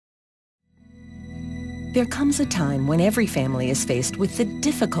There comes a time when every family is faced with the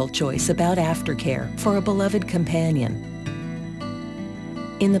difficult choice about aftercare for a beloved companion.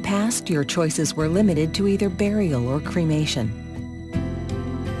 In the past, your choices were limited to either burial or cremation.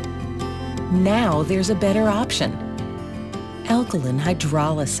 Now there's a better option: alkaline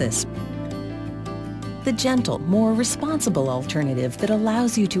hydrolysis. The gentle, more responsible alternative that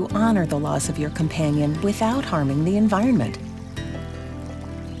allows you to honor the loss of your companion without harming the environment.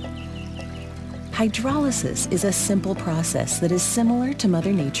 Hydrolysis is a simple process that is similar to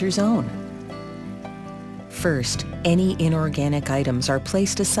Mother Nature's own. First, any inorganic items are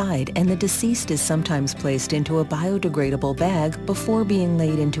placed aside and the deceased is sometimes placed into a biodegradable bag before being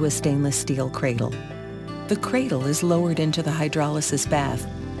laid into a stainless steel cradle. The cradle is lowered into the hydrolysis bath,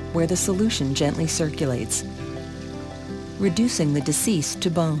 where the solution gently circulates, reducing the deceased to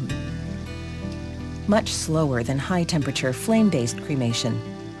bone. Much slower than high-temperature flame-based cremation.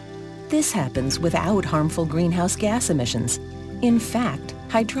 This happens without harmful greenhouse gas emissions. In fact,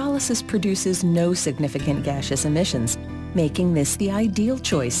 hydrolysis produces no significant gaseous emissions, making this the ideal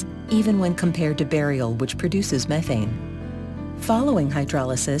choice, even when compared to burial, which produces methane. Following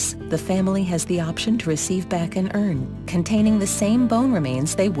hydrolysis, the family has the option to receive back an urn containing the same bone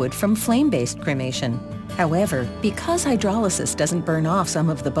remains they would from flame-based cremation. However, because hydrolysis doesn't burn off some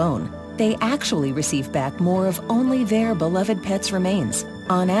of the bone, they actually receive back more of only their beloved pet's remains,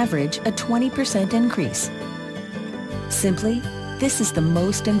 on average a 20% increase. Simply, this is the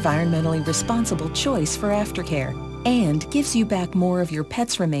most environmentally responsible choice for aftercare and gives you back more of your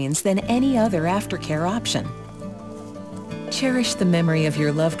pet's remains than any other aftercare option. Cherish the memory of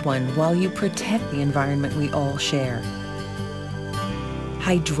your loved one while you protect the environment we all share.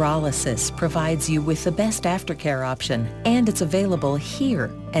 Hydrolysis provides you with the best aftercare option, and it's available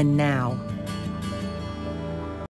here and now.